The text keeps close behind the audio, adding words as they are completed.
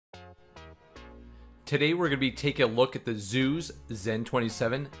Today we're going to be taking a look at the zoOZ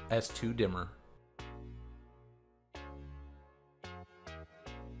ZEN27 S2 dimmer.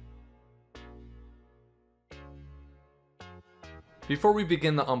 Before we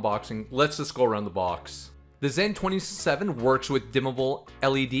begin the unboxing, let's just go around the box. The ZEN27 works with dimmable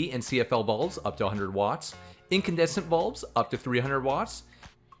LED and CFL bulbs up to 100 watts, incandescent bulbs up to 300 watts.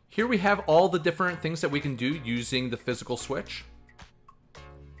 Here we have all the different things that we can do using the physical switch.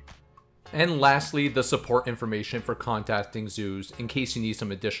 And lastly, the support information for contacting zoOZ in case you need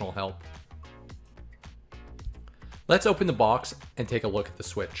some additional help. Let's open the box and take a look at the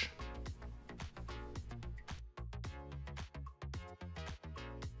switch.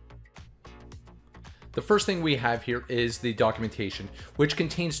 The first thing we have here is the documentation, which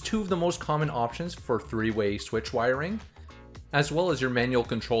contains two of the most common options for three-way switch wiring, as well as your manual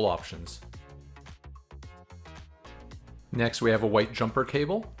control options. Next, we have a white jumper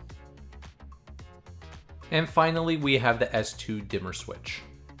cable. And finally, we have the S2 dimmer switch.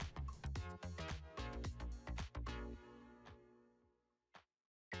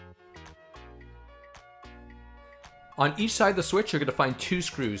 On each side of the switch, you're going to find two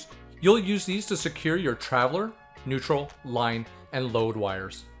screws. You'll use these to secure your traveler, neutral, line, and load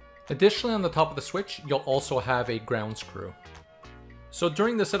wires. Additionally, on the top of the switch, you'll also have a ground screw. So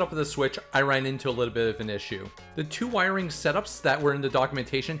during the setup of the switch, I ran into a little bit of an issue. The two wiring setups that were in the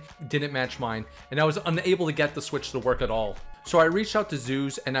documentation didn't match mine, and I was unable to get the switch to work at all. So I reached out to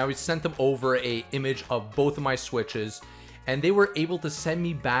zoOZ and I sent them over an image of both of my switches, and they were able to send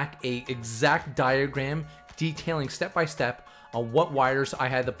me back an exact diagram detailing step by step on what wires I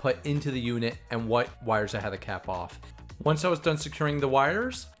had to put into the unit and what wires I had to cap off. Once I was done securing the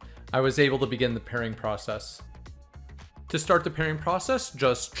wires, I was able to begin the pairing process. To start the pairing process,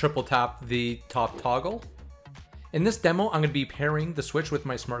 just triple tap the top toggle. In this demo, I'm going to be pairing the switch with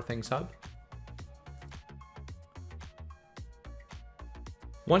my SmartThings hub.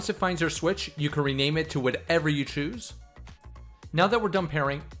 Once it finds your switch, you can rename it to whatever you choose. Now that we're done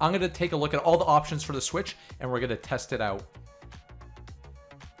pairing, I'm going to take a look at all the options for the switch and we're going to test it out.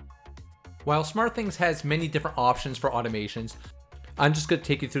 While SmartThings has many different options for automations, I'm just going to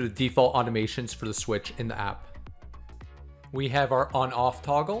take you through the default automations for the switch in the app. We have our on-off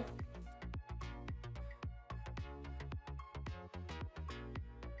toggle.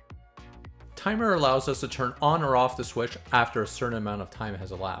 Timer allows us to turn on or off the switch after a certain amount of time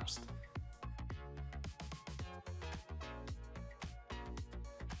has elapsed.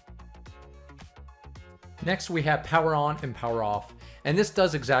 Next, we have power on and power off, and this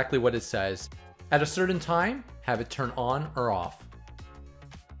does exactly what it says. At a certain time, have it turn on or off.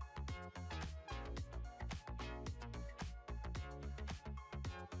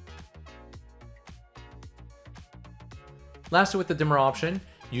 Lastly, with the dimmer option,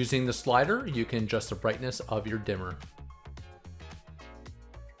 using the slider, you can adjust the brightness of your dimmer.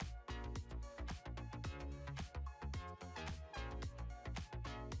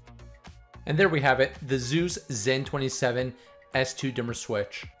 And there we have it, the zoOZ ZEN27 S2 dimmer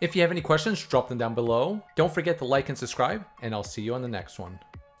switch. If you have any questions, drop them down below. Don't forget to like and subscribe, and I'll see you on the next one.